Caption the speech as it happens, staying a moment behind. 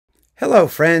Hello,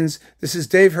 friends. This is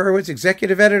Dave Hurwitz,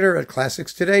 executive editor at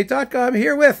ClassicsToday.com,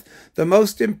 here with the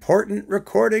most important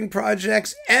recording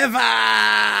projects ever.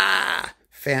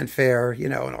 Fanfare,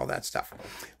 and all that stuff.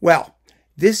 Well,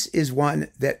 this is one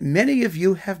that many of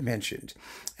you have mentioned,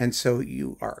 and so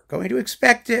you are going to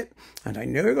expect it, and I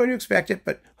know you're going to expect it,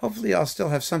 but hopefully I'll still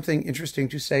have something interesting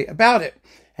to say about it.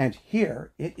 And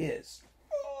here it is.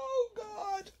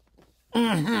 Oh,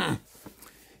 God.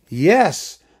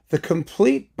 Yes. The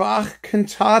complete Bach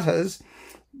cantatas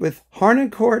with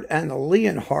Harnoncourt and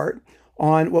Leonhardt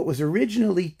on what was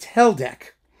originally Teldec.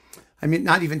 I mean,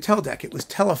 not even Teldec, it was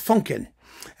Telefunken.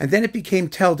 And then it became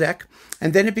Teldec,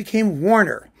 and then it became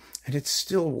Warner, and it's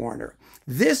still Warner.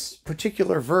 This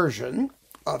particular version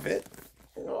of it,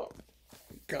 oh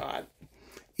God,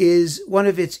 is one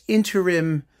of its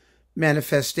interim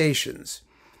manifestations.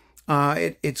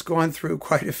 It's gone through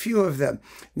quite a few of them.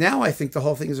 Now I think the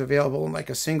whole thing is available in like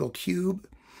a single cube,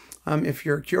 if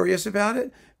you're curious about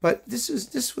it. But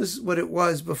this was what it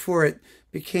was before it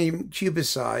became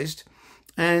cubicized.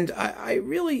 And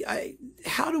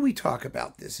how do we talk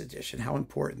about this edition? How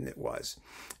important it was?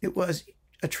 It was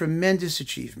a tremendous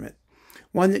achievement,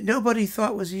 one that nobody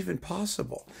thought was even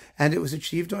possible. And it was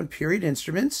achieved on period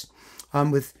instruments,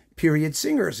 with period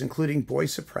singers, including boy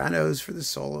sopranos for the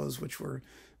solos, which were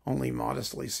only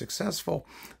modestly successful.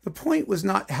 The point was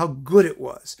not how good it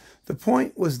was. The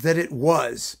point was that it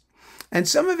was. And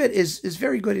some of it is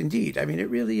very good indeed. I mean, it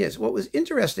really is. What was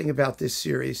interesting about this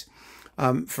series,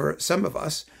 for some of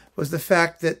us, was the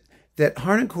fact that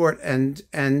Harnoncourt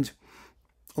and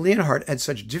Leonhardt had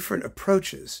such different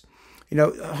approaches.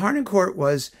 Harnoncourt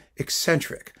was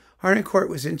eccentric. Harnoncourt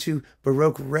was into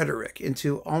Baroque rhetoric,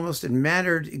 into almost a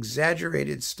mannered,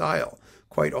 exaggerated style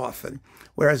quite often,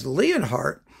 whereas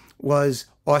Leonhardt was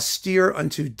austere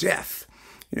unto death.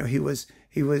 He was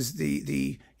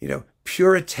the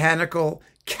puritanical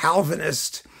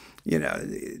Calvinist,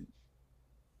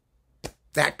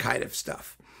 that kind of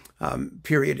stuff,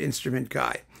 period instrument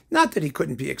guy. Not that he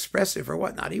couldn't be expressive or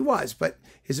whatnot, he was, but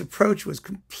his approach was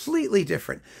completely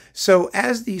different. So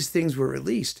as these things were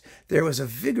released, there was a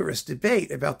vigorous debate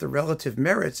about the relative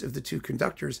merits of the two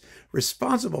conductors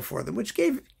responsible for them, which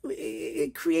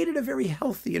created a very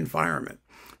healthy environment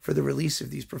for the release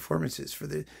of these performances, for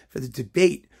the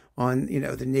debate on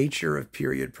the nature of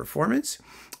period performance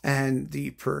and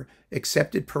the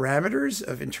accepted parameters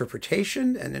of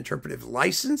interpretation and interpretive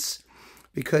license,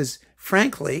 because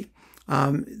frankly,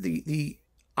 the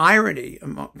irony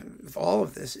of all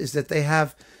of this is that they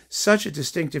have such a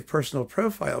distinctive personal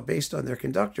profile based on their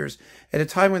conductors at a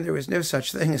time when there was no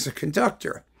such thing as a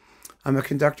conductor. I'm a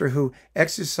conductor who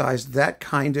exercised that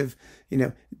kind of,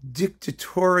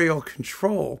 dictatorial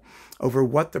control over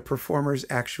what the performers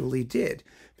actually did.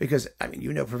 Because,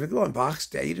 perfectly well, in Bach's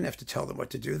day, you didn't have to tell them what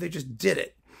to do. They just did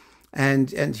it.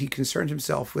 And he concerned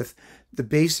himself with the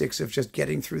basics of just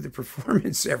getting through the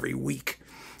performance every week.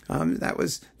 That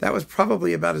was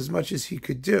probably about as much as he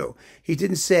could do. He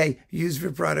didn't say, use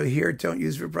vibrato here, don't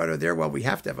use vibrato there. Well, we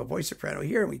have to have a voice soprano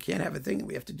here, and we can't have a thing, and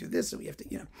we have to do this, and we have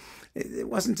to, It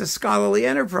wasn't a scholarly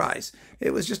enterprise.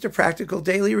 It was just a practical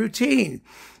daily routine.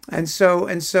 And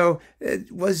so,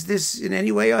 was this in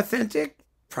any way authentic?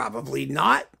 Probably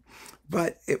not,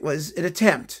 but it was an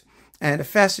attempt. And a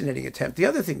fascinating attempt. The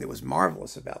other thing that was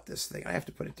marvelous about this thing, I have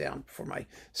to put it down before my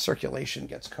circulation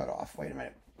gets cut off. Wait a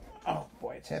minute. Oh,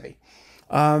 boy, it's heavy.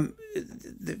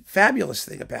 The fabulous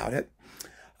thing about it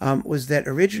was that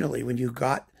originally when you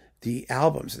got the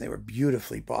albums, and they were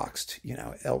beautifully boxed,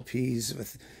 LPs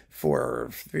with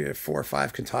four or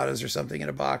five cantatas or something in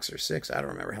a box, or six, I don't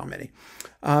remember how many.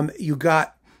 You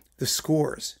got the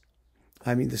scores.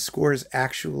 The scores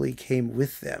actually came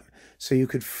with them. So you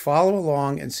could follow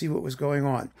along and see what was going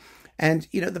on. And,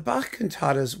 the Bach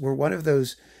cantatas were one of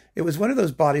those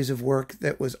bodies of work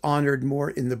that was honored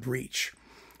more in the breach,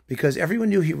 because everyone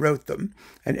knew he wrote them,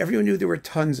 and everyone knew there were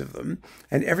tons of them,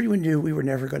 and everyone knew we were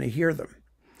never going to hear them,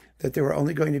 that there were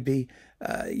only going to be,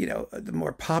 the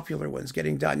more popular ones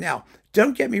getting done. Now,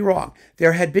 don't get me wrong.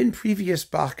 There had been previous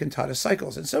Bach cantata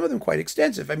cycles, and some of them quite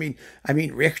extensive.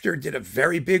 Richter did a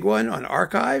very big one on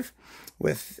archive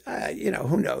with,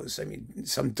 who knows?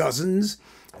 Some dozens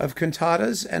of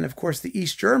cantatas, and of course the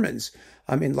East Germans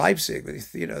in Leipzig,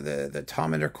 the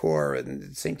Harnoncourt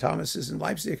and St. Thomas's in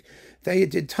Leipzig, they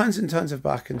did tons and tons of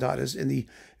Bach cantatas in the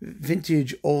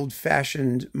vintage,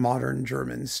 old-fashioned, modern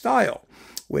German style,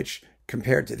 which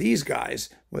compared to these guys,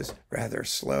 was rather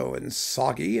slow and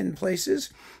soggy in places,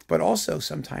 but also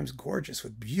sometimes gorgeous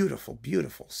with beautiful,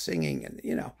 beautiful singing. And,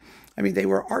 I mean, they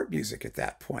were art music at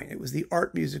that point. It was the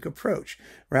art music approach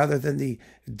rather than the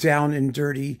down and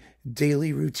dirty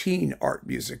daily routine art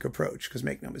music approach. Because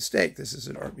make no mistake, this is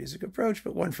an art music approach,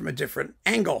 but one from a different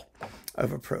angle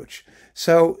of approach.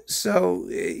 So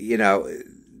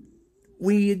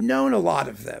we had known a lot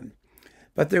of them,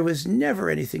 but there was never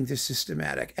anything this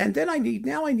systematic. And then I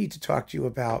need to talk to you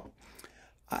about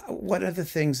one of the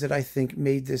things that I think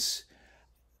made this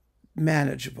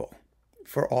manageable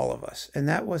for all of us, and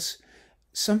that was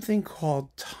something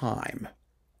called time.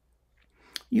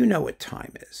 You know what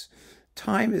time is.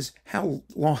 Time is how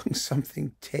long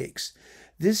something takes.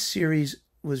 This series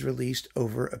was released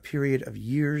over a period of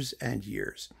years and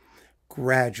years,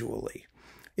 gradually.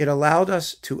 It allowed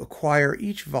us to acquire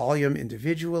each volume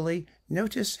individually.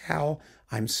 Notice how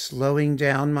I'm slowing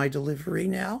down my delivery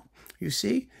now. You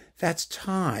see, that's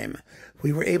time.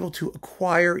 We were able to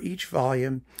acquire each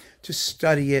volume, to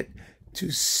study it, to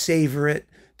savor it,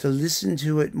 to listen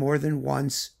to it more than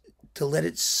once, to let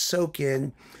it soak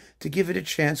in, to give it a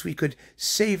chance. We could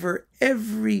savor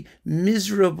every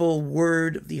miserable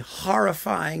word of the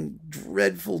horrifying,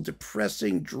 dreadful,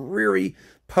 depressing, dreary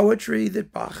poetry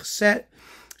that Bach set,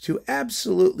 to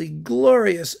absolutely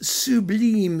glorious,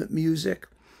 sublime music,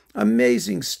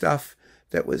 amazing stuff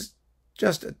that was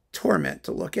just a torment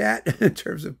to look at in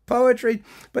terms of poetry.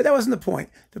 But that wasn't the point.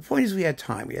 The point is we had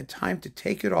time. We had time to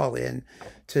take it all in,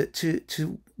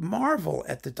 to marvel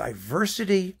at the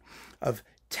diversity of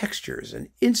textures and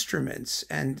instruments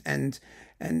and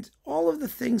all of the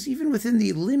things, even within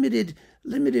the limited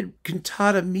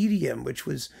cantata medium, which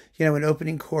was, an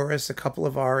opening chorus, a couple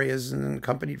of arias and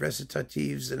accompanied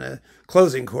recitatives and a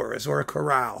closing chorus or a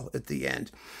chorale at the end.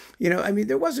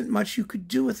 There wasn't much you could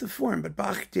do with the form, but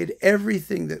Bach did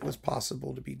everything that was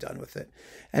possible to be done with it.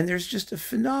 And there's just a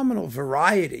phenomenal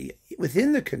variety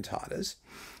within the cantatas.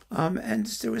 And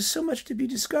there was so much to be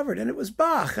discovered. And it was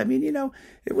Bach.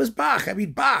 It was Bach.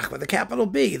 Bach with a capital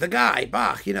B, the guy,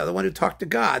 Bach, the one who talked to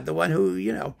God, the one who,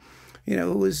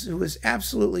 who was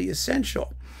absolutely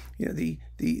essential, the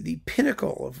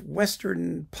pinnacle of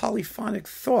Western polyphonic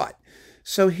thought.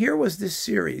 So here was this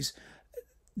series.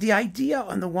 The idea,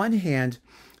 on the one hand,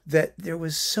 that there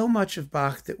was so much of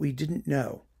Bach that we didn't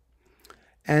know.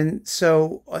 And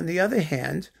so, on the other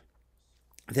hand,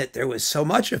 that there was so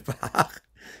much of Bach,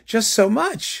 just so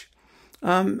much.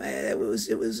 It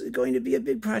was going to be a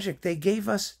big project. They gave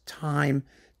us time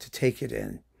to take it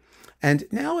in. And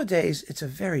nowadays, it's a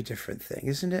very different thing,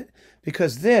 isn't it?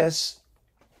 Because this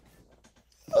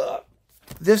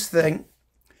thing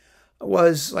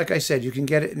was, like I said, you can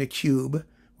get it in a cube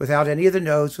without any of the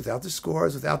notes, without the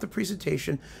scores, without the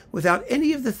presentation, without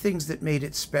any of the things that made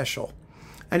it special.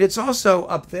 And it's also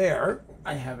up there.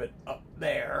 I have it up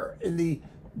there in the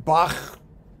Bach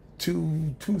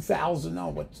 2000.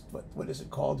 Oh, what is it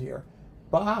called here?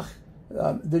 Bach,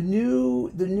 the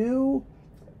new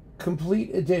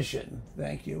complete edition.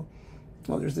 Thank you.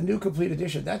 Well, there's the new complete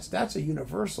edition. That's a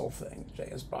universal thing,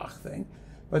 J.S. Bach thing.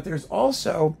 But there's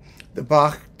also the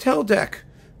Bach Teldec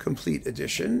complete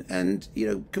edition, and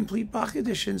complete Bach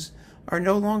editions are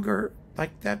no longer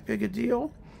like that big a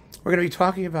deal. We're going to be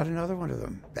talking about another one of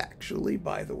them, actually,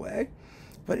 by the way.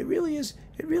 But it really is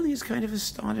kind of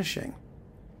astonishing,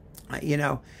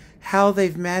 how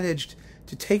they've managed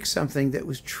to take something that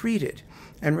was treated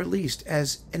and released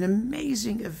as an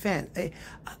amazing event,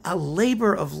 a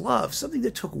labor of love, something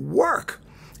that took work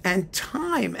and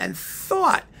time and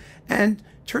thought, and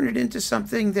turn it into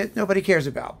something that nobody cares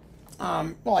about.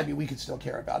 We could still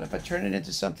care about it, but turn it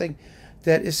into something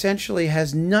that essentially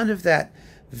has none of that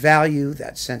value,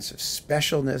 that sense of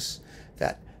specialness,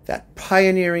 that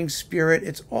pioneering spirit.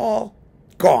 It's all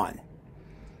gone.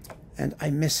 And I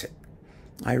miss it.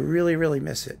 I really, really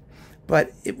miss it.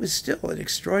 But it was still an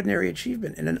extraordinary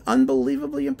achievement and an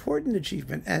unbelievably important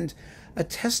achievement, and a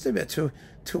testament to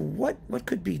what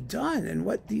could be done and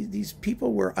what these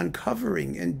people were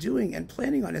uncovering and doing and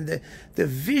planning on, and the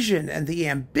vision and the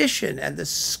ambition and the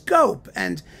scope,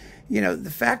 and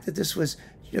the fact that this was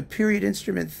a period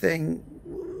instrument thing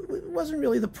wasn't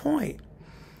really the point.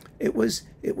 It was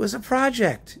a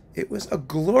project. It was a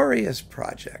glorious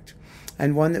project,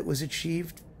 and one that was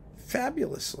achieved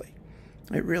fabulously.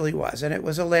 It really was. And it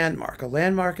was a landmark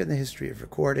in the history of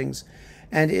recordings.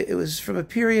 And it was from a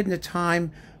period and a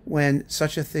time when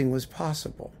such a thing was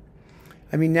possible.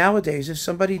 Nowadays, if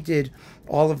somebody did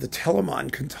all of the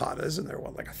Telemann cantatas, and there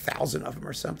were like 1,000 of them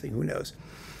or something, who knows,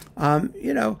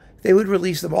 They would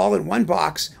release them all in one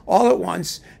box, all at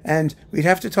once, and we'd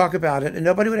have to talk about it, and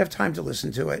nobody would have time to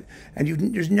listen to it,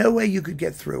 and there's no way you could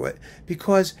get through it,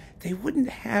 because they wouldn't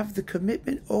have the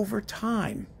commitment over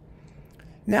time.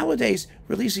 Nowadays,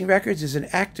 releasing records is an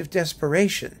act of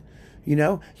desperation.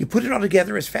 You put it all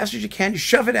together as fast as you can, you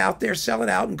shove it out there, sell it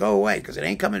out, and go away, because it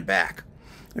ain't coming back.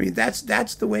 I mean,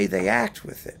 that's the way they act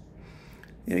with it.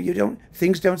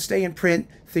 Things don't stay in print,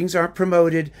 things aren't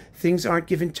promoted, things aren't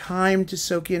given time to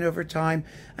soak in over time.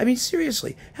 I mean,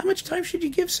 seriously, how much time should you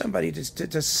give somebody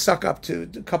to suck up to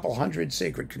a couple hundred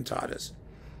sacred cantatas?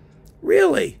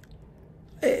 Really?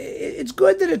 It's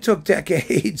good that it took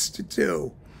decades to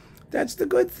do. That's the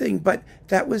good thing, but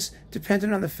that was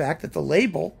dependent on the fact that the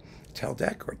label,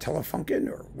 Teldec or Telefunken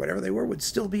or whatever they were, would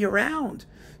still be around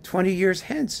 20 years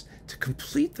hence to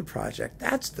complete the project.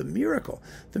 That's the miracle.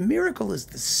 The miracle is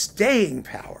the staying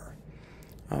power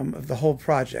of the whole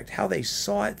project, how they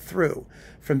saw it through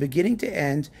from beginning to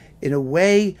end in a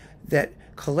way that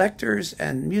collectors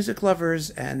and music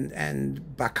lovers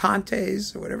and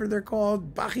bacchantes, or whatever they're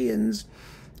called, Bachians,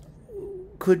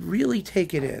 could really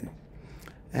take it in.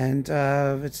 And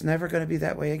it's never going to be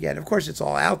that way again. Of course, it's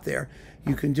all out there.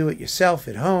 You can do it yourself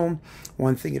at home,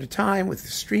 one thing at a time with the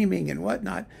streaming and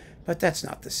whatnot, but that's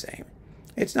not the same.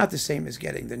 It's not the same as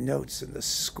getting the notes and the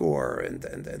score and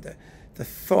the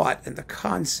thought and the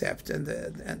concept and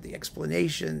the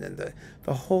explanation and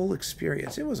the whole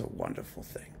experience. It was a wonderful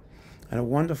thing and a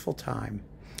wonderful time.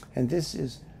 And this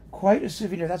is quite a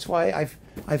souvenir. That's why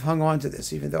I've hung on to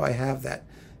this, even though I have that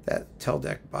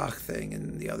Teldec Bach thing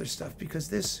and the other stuff, because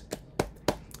this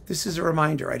is a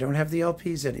reminder. I don't have the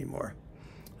LPs anymore.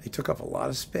 They took up a lot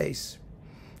of space.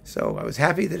 So I was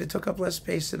happy that it took up less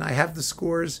space, and I have the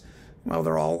scores. Well,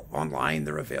 they're all online.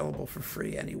 They're available for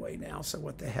free anyway now, so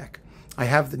what the heck. I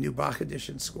have the new Bach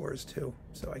edition scores too,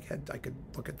 so I could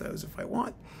look at those if I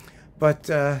want.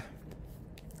 But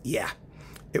yeah,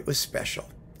 it was special.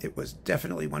 It was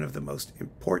definitely one of the most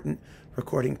important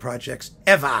recording projects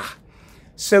ever.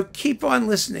 So keep on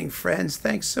listening, friends.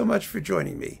 Thanks so much for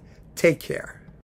joining me. Take care.